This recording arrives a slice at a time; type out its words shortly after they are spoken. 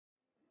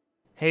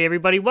Hey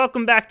everybody,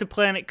 welcome back to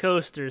Planet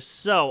Coasters.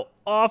 So,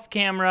 off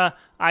camera,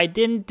 I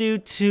didn't do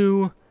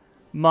too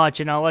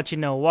much, and I'll let you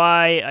know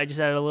why. I just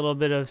added a little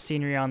bit of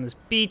scenery on this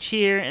beach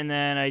here, and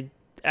then I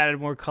added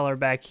more color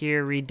back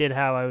here, redid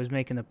how I was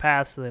making the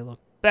paths so they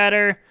look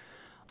better.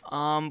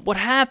 What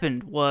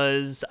happened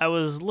was I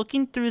was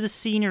looking through the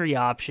scenery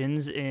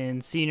options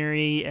in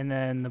scenery and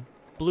then the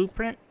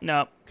blueprint.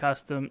 Nope,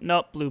 custom.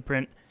 Nope,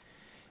 blueprint.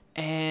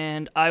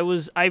 And I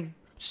was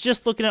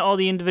just looking at all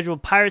the individual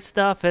pirate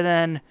stuff, and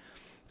then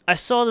I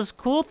saw this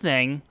cool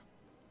thing,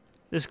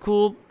 this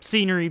cool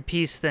scenery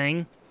piece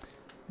thing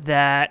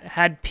that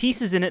had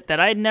pieces in it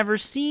that I'd never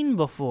seen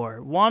before.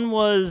 One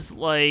was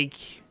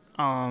like,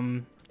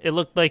 it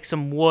looked like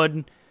some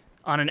wood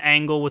on an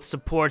angle with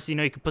supports, you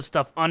know, you could put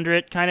stuff under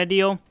it kind of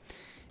deal.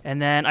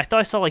 And then I thought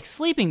I saw like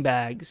sleeping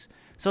bags.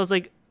 So I was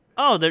like,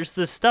 oh, there's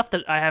this stuff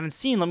that I haven't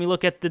seen. Let me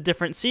look at the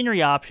different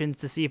scenery options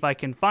to see if I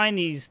can find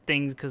these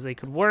things because they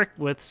could work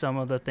with some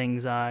of the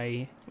things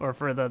or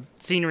for the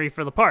scenery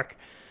for the park.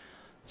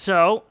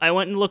 So I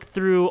went and looked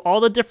through all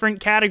the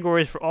different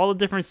categories for all the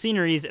different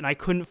sceneries, and I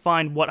couldn't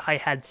find what I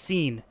had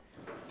seen.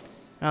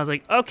 And I was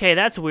like, okay,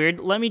 that's weird.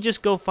 Let me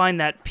just go find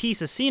that piece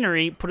of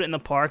scenery, put it in the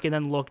park, and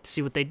then look to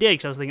see what they did.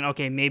 Because I was thinking,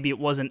 okay, maybe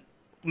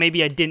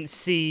I didn't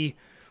see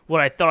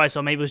what I thought I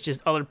saw. Maybe it was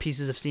just other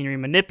pieces of scenery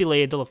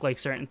manipulated to look like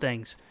certain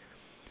things.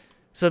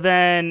 So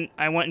then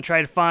I went and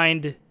tried to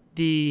find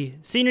the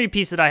scenery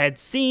piece that I had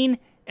seen,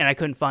 and I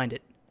couldn't find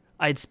it.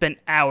 I had spent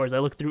hours. I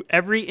looked through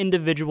every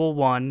individual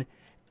one,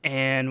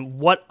 and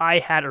what I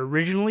had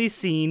originally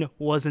seen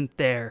wasn't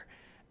there.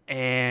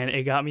 And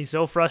it got me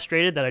so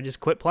frustrated that I just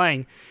quit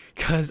playing,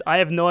 because I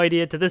have no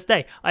idea to this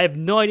day. I have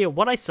no idea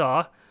what I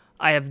saw.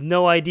 I have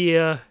no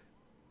idea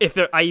if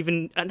I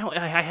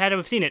had to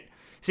have seen it.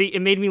 See, it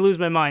made me lose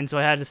my mind, so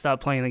I had to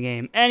stop playing the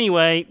game.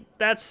 Anyway,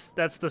 that's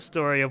the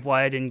story of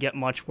why I didn't get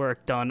much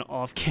work done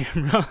off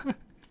camera.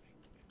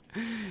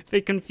 If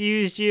it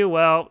confused you,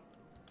 well,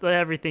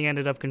 everything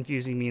ended up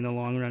confusing me in the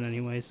long run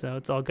anyway, so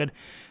it's all good.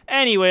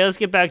 Anyway, let's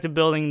get back to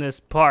building this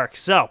park.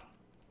 So,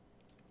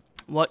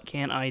 what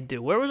can I do?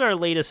 Where was our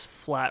latest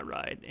flat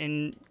ride?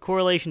 In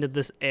correlation to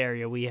this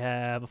area, we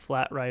have a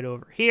flat ride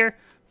over here,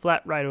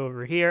 flat ride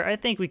over here. I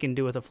think we can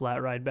do with a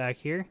flat ride back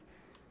here.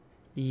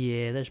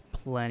 Yeah, there's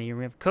plenty.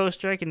 We have a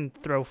coaster. I can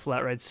throw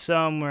flat rides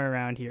somewhere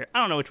around here. I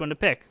don't know which one to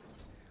pick.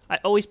 I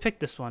always pick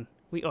this one.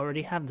 We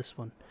already have this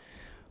one.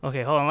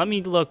 Okay, hold on. Let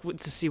me look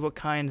to see what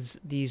kinds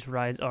these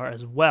rides are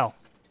as well.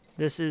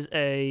 This is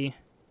a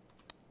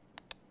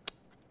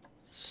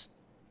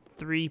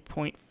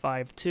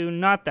 3.52.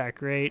 Not that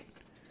great.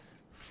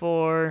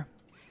 4.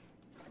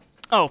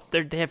 Oh,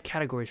 they have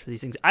categories for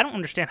these things. I don't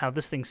understand how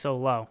this thing's so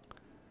low.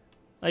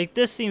 Like,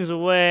 this seems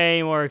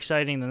way more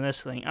exciting than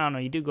this thing. I don't know,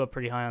 you do go up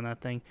pretty high on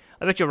that thing.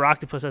 I bet you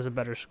Rocktopus has a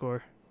better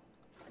score.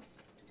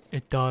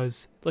 It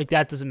does. Like,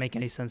 that doesn't make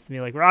any sense to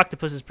me. Like,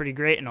 Rocktopus is pretty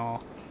great and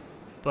all,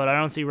 but I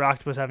don't see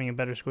Rocktopus having a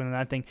better score than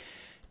that thing.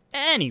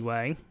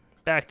 Anyway,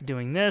 back to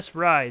doing this.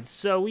 Rides.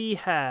 So, we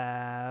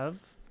have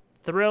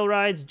thrill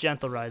rides,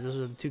 gentle rides. Those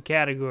are the two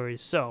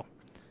categories. So,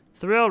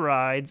 thrill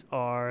rides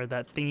are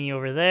that thingy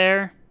over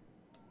there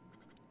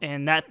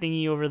and that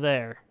thingy over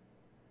there.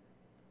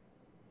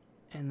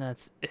 And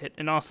that's it.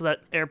 And also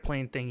that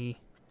airplane thingy.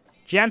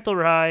 Gentle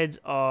rides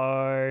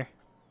are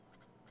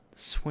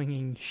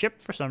swinging ship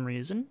for some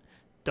reason.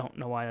 Don't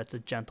know why that's a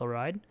gentle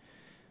ride.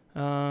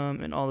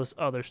 And all this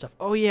other stuff.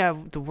 Oh yeah,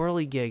 the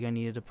whirligig I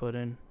needed to put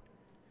in.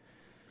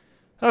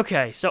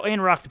 Okay, so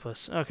and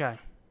Rocktopus. Okay.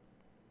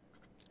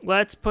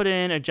 Let's put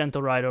in a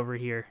gentle ride over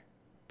here.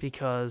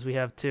 Because we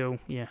have two.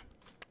 Yeah.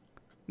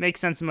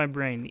 Makes sense in my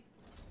brain.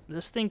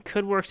 This thing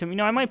could work to me. You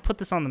know, I might put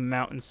this on the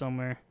mountain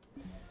somewhere.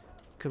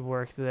 Could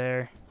work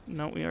there.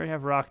 No, we already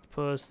have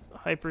Rocktopus.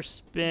 Hyper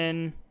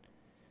spin.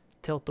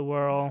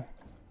 Tilt-a-whirl.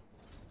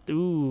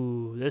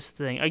 Ooh, this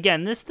thing.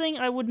 Again, this thing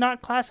I would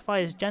not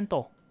classify as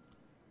gentle.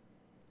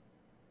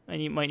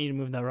 And you might need to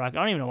move that rock. I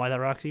don't even know why that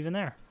rock's even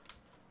there.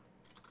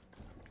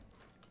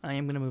 I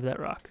am going to move that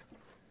rock.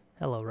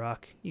 Hello,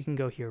 rock. You can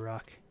go here,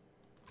 rock.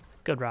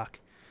 Good rock.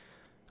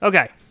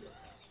 Okay.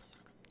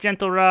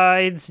 Gentle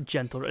rides.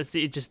 Gentle.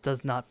 It just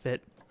does not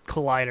fit.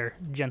 Collider.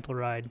 Gentle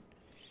ride.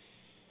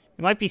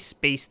 It might be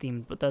space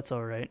themed, but that's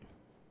all right.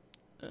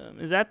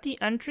 Is that the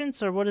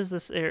entrance, or what is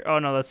this area? Oh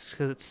no, that's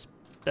because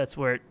that's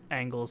where it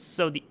angles.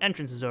 So the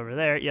entrance is over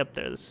there. Yep,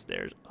 there's the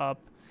stairs up.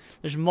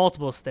 There's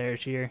multiple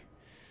stairs here.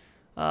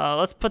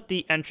 Let's put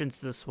the entrance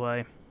this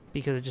way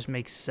because it just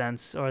makes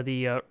sense, or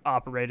the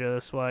operator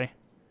this way.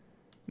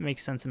 It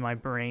makes sense in my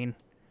brain.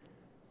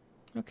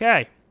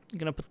 Okay, I'm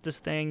gonna put this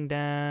thing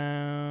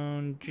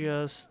down.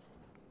 Let's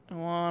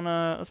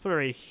put it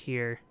right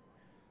here.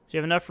 So you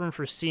have enough room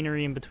for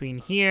scenery in between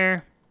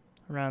here,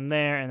 around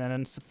there, and then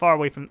it's far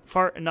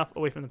enough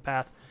away from the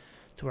path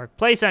to work.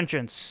 Place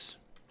entrance.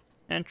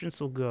 Entrance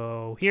will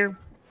go here.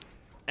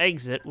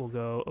 Exit will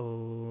go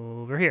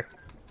over here.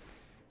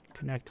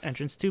 Connect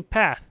entrance to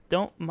path.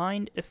 Don't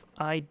mind if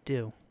I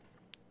do.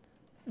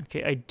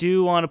 Okay, I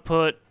do want to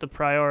put the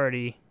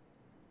priority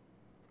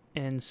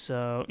in,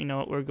 so you know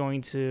what, we're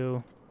going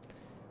to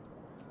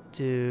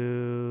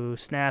to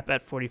snap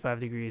at 45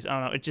 degrees. I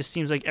don't know. It just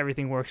seems like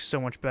everything works so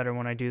much better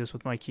when I do this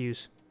with my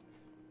cues.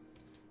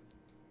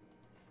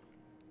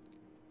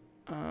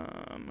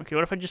 Okay,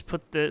 what if I just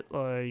put it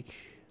like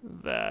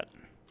that?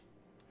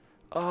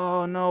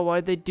 Oh no,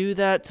 why'd they do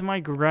that to my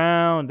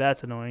ground?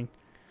 That's annoying.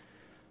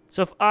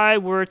 So if I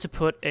were to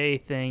put a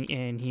thing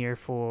in here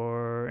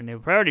for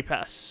enable priority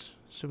pass,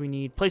 so we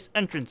need place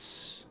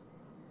entrance.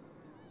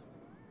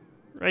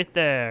 Right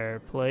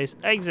there, place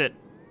exit.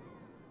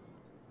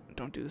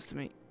 Don't do this to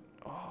me.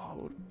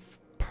 Oh,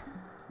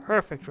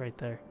 perfect right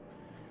there.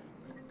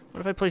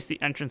 What if I place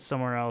the entrance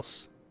somewhere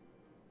else?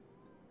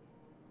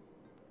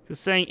 Because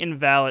saying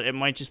invalid, it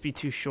might just be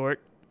too short.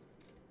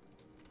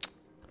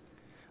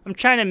 I'm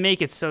trying to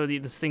make it so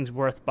this thing's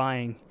worth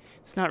buying.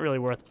 It's not really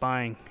worth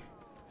buying.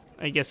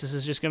 I guess this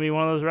is just going to be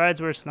one of those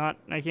rides where it's not,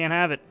 I can't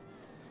have it.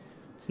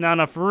 It's not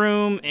enough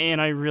room, and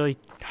I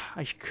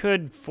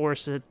could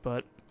force it,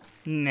 but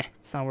nah,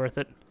 it's not worth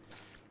it.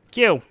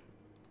 Q.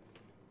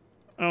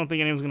 I don't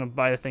think anyone's going to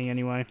buy the thing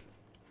anyway.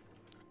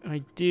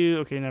 I do,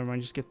 okay, never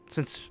mind,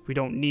 since we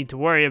don't need to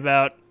worry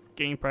about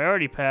getting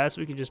priority pass,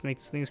 we can just make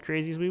this thing as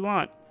crazy as we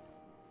want.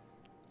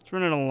 Let's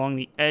run it along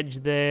the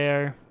edge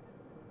there.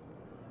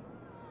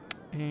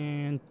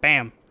 And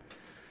bam.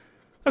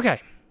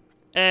 Okay.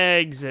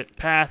 Exit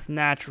path,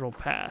 natural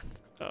path.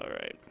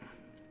 Alright.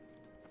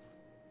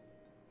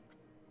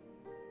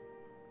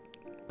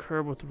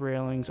 Curb with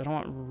railings. I don't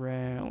want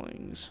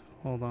railings.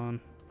 Hold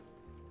on.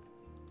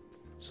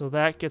 So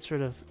that gets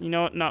rid of... You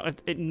know what? No,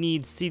 it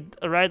needs... See,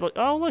 a ride like...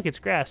 Oh, look, it's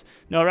grass.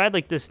 No, a ride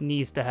like this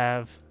needs to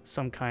have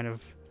some kind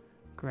of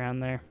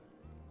ground there.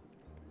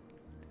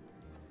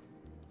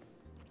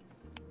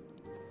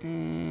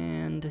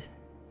 And...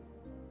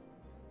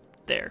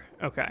 there.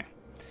 Okay.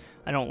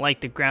 I don't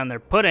like the ground they're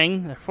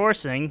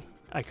forcing.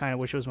 I kind of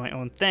wish it was my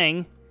own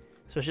thing.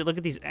 Especially, look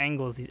at these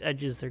angles, these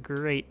edges, they're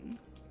great.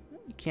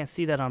 You can't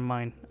see that on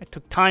mine. I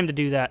took time to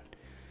do that.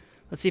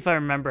 Let's see if I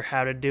remember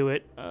how to do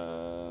it.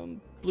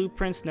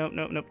 Blueprints, nope.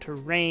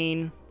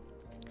 Terrain.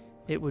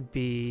 It would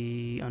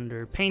be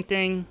under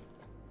painting.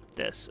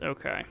 This,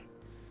 okay.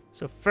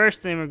 So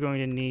first thing we're going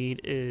to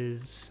need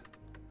is...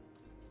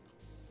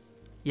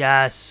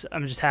 Yes,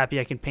 I'm just happy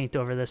I can paint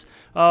over this.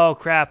 Oh,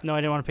 crap. No, I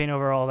didn't want to paint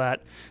over all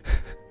that.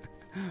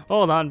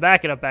 Hold on.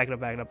 Back it up.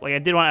 Like, I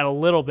did want to add a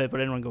little bit, but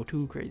I didn't want to go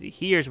too crazy.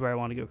 Here's where I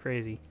want to go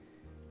crazy.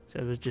 So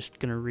I was just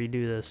going to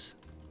redo this.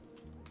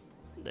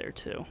 There,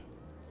 too.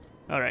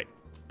 All right.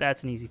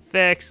 That's an easy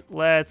fix.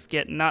 Let's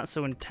get not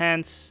so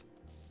intense.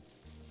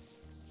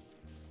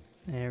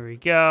 There we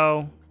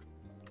go.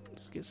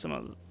 Let's get some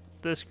of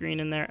this green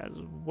in there as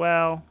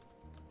well.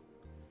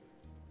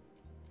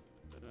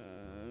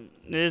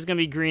 It is going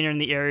to be greener in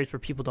the areas where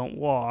people don't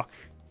walk.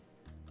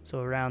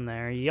 So around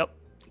there, yep.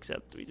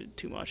 Except we did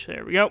too much.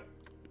 There we go.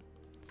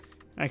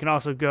 I can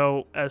also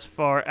go as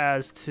far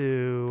as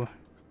to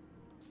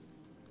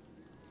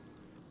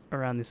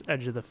around this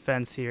edge of the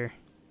fence here.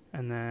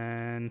 And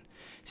then,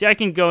 see, I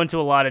can go into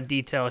a lot of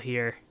detail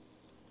here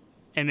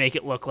and make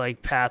it look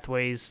like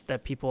pathways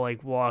that people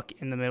like walk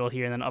in the middle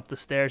here and then up the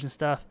stairs and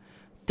stuff.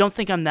 Don't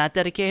think I'm that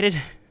dedicated.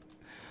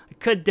 I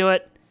could do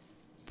it.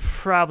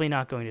 Probably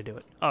not going to do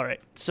it. All right,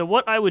 so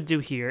what I would do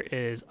here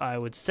is I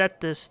would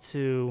set this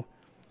to,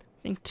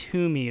 I think,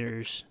 2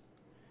 meters,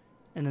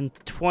 and then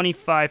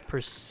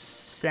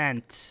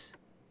 25%,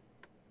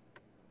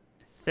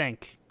 I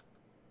think.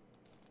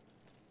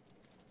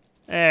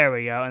 There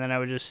we go, and then I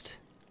would just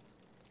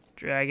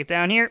drag it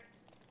down here,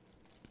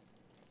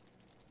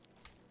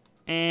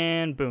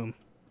 and boom,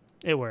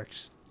 it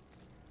works.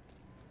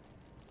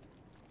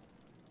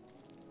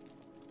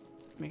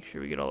 Make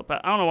sure we get all the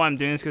path. I don't know why I'm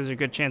doing this because there's a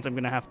good chance I'm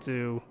going to have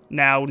to,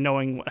 now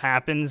knowing what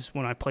happens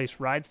when I place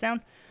rides down, I'm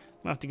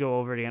going to have to go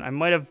over it again. I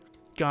might have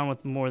gone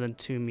with more than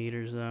 2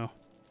 meters though.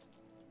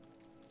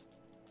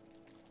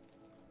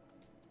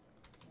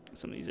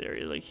 Some of these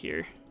areas like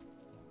here.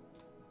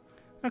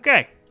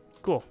 Okay,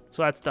 cool.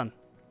 So that's done.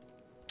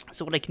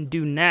 So what I can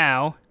do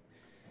now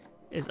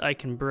is I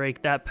can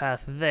break that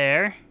path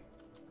there.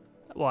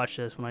 Watch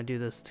this. When I do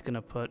this, it's going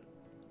to put...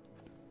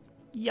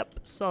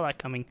 Yep, saw that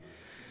coming.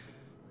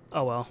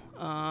 Oh, well.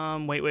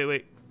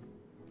 Wait.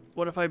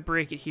 What if I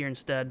break it here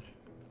instead?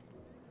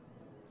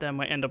 That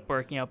might end up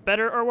working out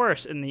better or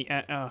worse in the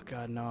end. Oh,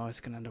 God, no. It's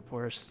going to end up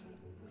worse.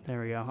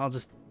 There we go. I'll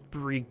just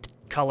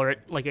recolor it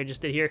like I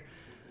just did here.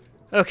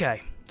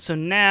 Okay. So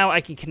now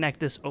I can connect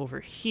this over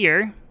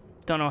here.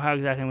 Don't know how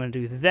exactly I'm going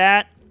to do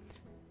that.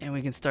 And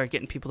we can start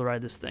getting people to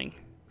ride this thing.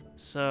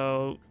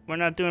 So we're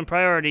not doing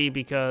priority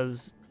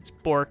because it's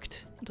borked.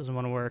 It doesn't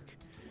want to work.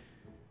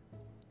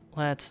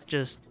 Let's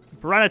just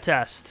run a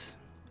test.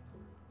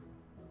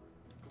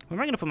 Where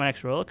am I going to put my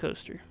next roller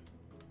coaster?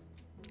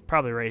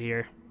 Probably right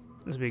here.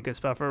 This would be a good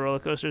spot for a roller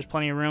coaster. There's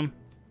plenty of room.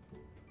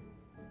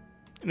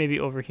 Maybe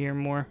over here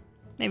more.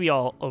 Maybe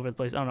all over the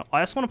place. I don't know. I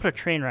also want to put a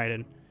train ride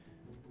in.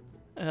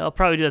 I'll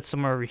probably do that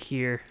somewhere over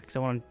here because I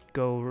want to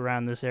go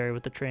around this area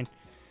with the train.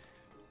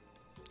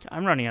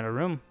 I'm running out of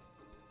room.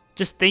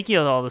 Just thinking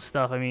of all this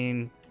stuff, I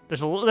mean,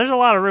 there's a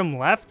lot of room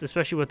left,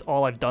 especially with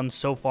all I've done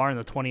so far in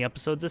the 20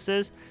 episodes this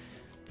is.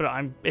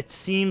 But it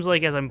seems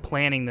like as I'm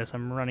planning this,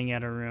 I'm running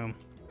out of room.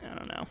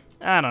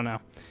 I don't know.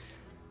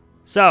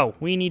 So,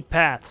 we need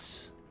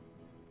paths.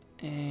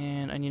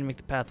 And I need to make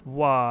the path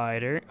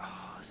wider.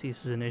 Oh, see,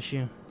 this is an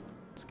issue.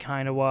 It's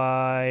kind of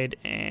wide,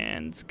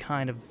 and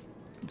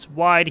it's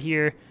wide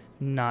here,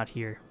 not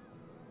here.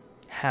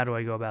 How do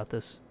I go about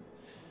this?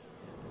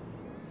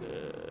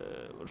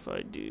 What if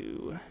I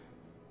do...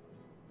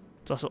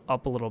 It's also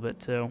up a little bit,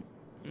 too.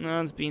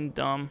 No, it's being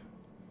dumb.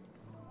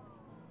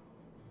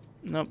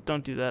 Nope,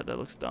 don't do that. That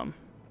looks dumb.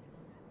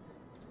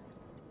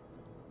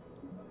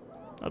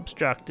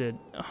 Obstructed.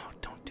 Oh,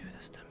 don't do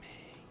this to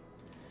me.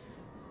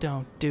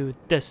 Don't do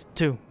this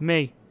to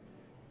me.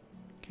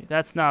 Okay,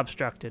 that's not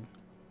obstructed.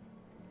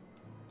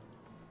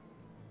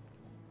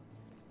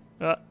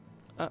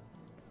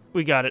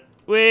 We got it.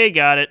 We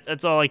got it.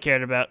 That's all I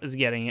cared about, is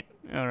getting it.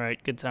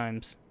 Alright, good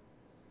times.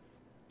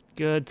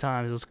 Good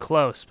times. It was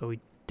close, but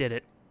we did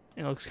it.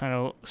 It looks kind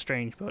of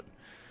strange, but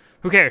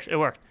who cares? It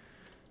worked.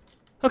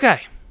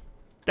 Okay.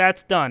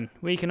 That's done.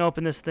 We can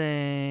open this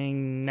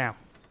thing now.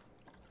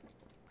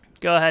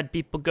 Go ahead,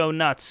 people. Go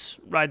nuts.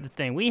 Ride the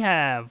thing. We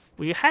had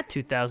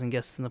 2,000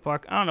 guests in the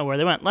park. I don't know where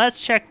they went. Let's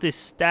check the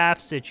staff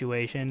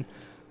situation.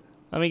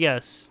 Let me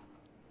guess.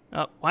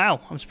 Oh,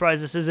 wow. I'm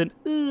surprised this isn't...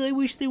 I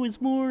wish there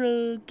was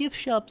more gift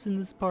shops in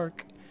this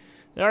park.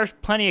 There are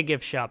plenty of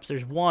gift shops.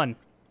 There's one.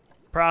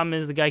 Problem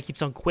is the guy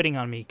keeps on quitting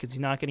on me because he's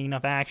not getting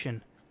enough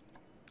action.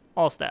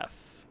 All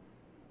staff.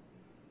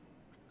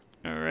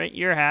 Alright,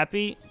 you're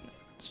happy.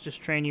 Let's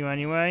just train you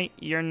anyway.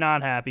 You're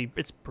not happy.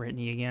 It's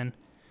Brittany again.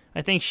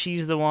 I think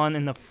she's the one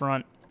in the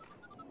front.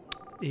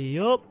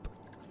 Yup.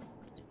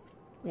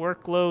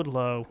 Workload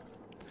low.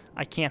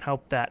 I can't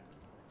help that.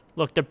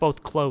 Look, they're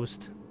both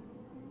closed.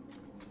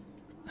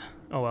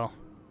 Oh well.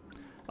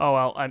 Oh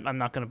well, I'm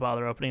not going to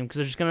bother opening them because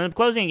they're just going to end up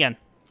closing again.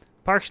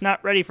 Park's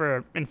not ready for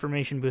an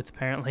information booth,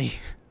 apparently.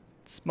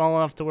 It's small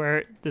enough to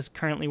where this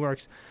currently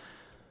works.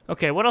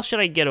 Okay, what else should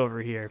I get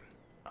over here?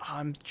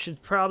 I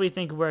should probably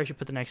think of where I should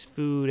put the next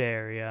food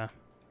area.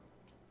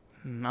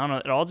 I don't know.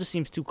 It all just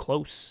seems too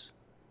close.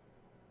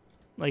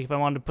 Like, if I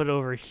wanted to put it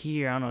over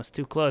here, I don't know. It's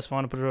too close. If I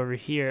want to put it over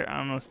here, I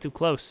don't know. It's too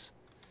close.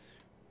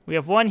 We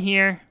have one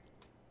here.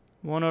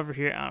 One over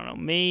here. I don't know.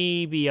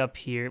 Maybe up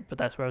here. But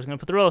that's where I was going to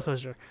put the roller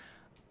coaster.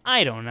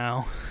 I don't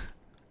know.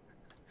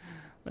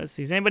 Let's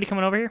see. Is anybody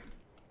coming over here?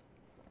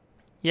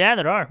 Yeah,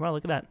 there are. Wow,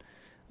 look at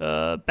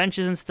that.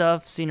 Benches and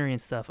stuff. Scenery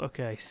and stuff.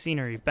 Okay.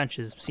 Scenery.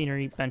 Benches.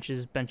 Scenery.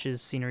 Benches.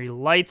 Benches. Scenery.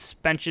 Lights.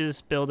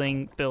 Benches.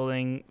 Building.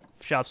 Building.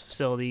 Shops.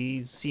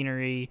 Facilities.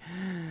 Scenery.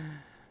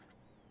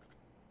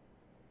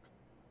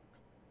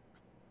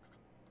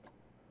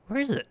 Where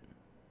is it?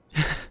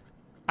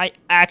 I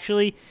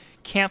actually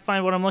can't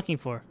find what I'm looking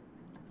for.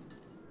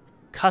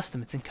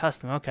 Custom. It's in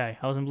custom. Okay.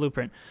 I was in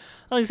blueprint.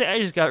 Like I said, I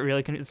just got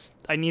really confused.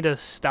 I need to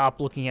stop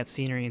looking at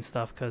scenery and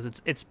stuff because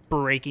it's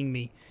breaking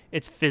me.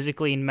 It's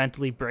physically and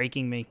mentally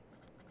breaking me.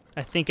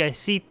 I think I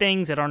see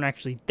things that aren't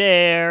actually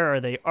there,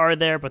 or they are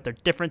there, but they're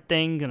different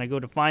things, and I go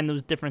to find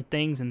those different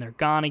things, and they're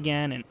gone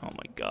again, and oh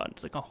my god,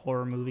 it's like a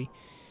horror movie.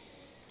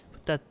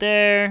 Put that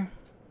there.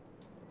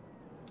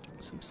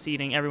 Some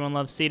seating. Everyone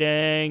loves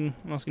seating.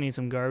 I'm also going to need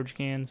some garbage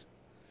cans.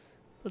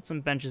 Put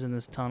some benches in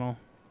this tunnel.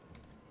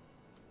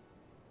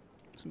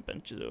 Some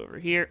benches over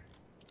here.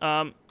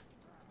 Don't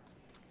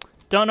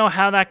know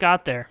how that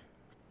got there.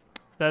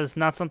 That is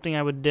not something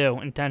I would do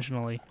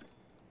intentionally.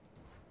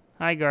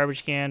 Hi,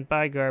 garbage can.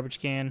 Bye, garbage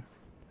can.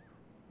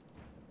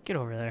 Get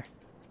over there.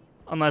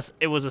 Unless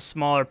it was a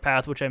smaller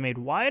path, which I made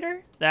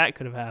wider. That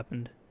could have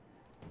happened.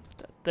 Put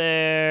that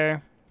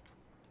there.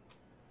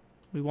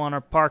 We want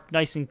our park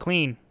nice and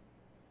clean.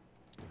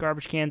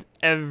 Garbage cans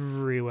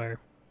everywhere.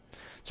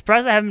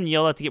 Surprised I haven't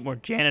yelled at to get more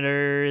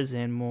janitors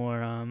and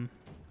more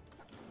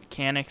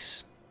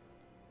mechanics.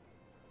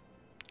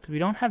 Because we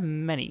don't have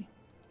many.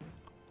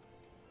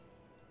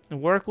 The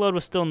workload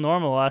was still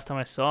normal last time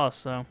I saw,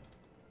 so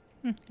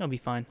he'll be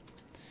fine.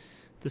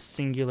 The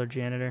singular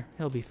janitor,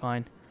 he'll be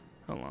fine.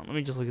 Hold on, let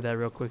me just look at that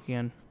real quick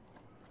again.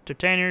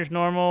 Entertainers,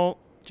 normal.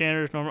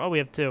 Janitors, normal. Oh, we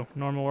have two.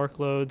 Normal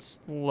workloads,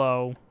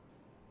 low.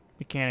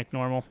 Mechanic,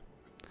 normal.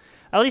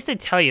 At least they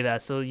tell you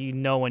that, so you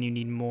know when you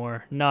need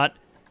more. Not,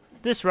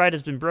 this ride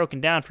has been broken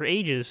down for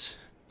ages.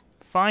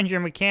 Find your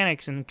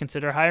mechanics and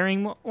consider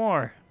hiring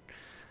more.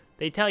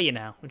 They tell you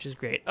now, which is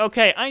great.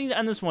 Okay, I need to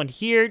end this one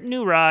here.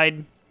 New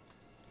ride.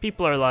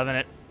 People are loving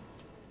it.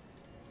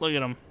 Look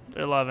at them.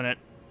 They're loving it.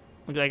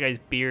 Look at that guy's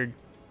beard.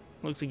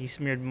 Looks like he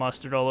smeared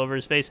mustard all over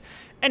his face.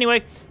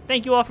 Anyway,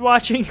 thank you all for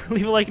watching.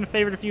 Leave a like and a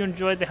favorite if you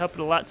enjoyed. They help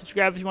it a lot.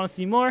 Subscribe if you want to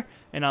see more,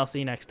 and I'll see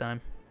you next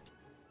time.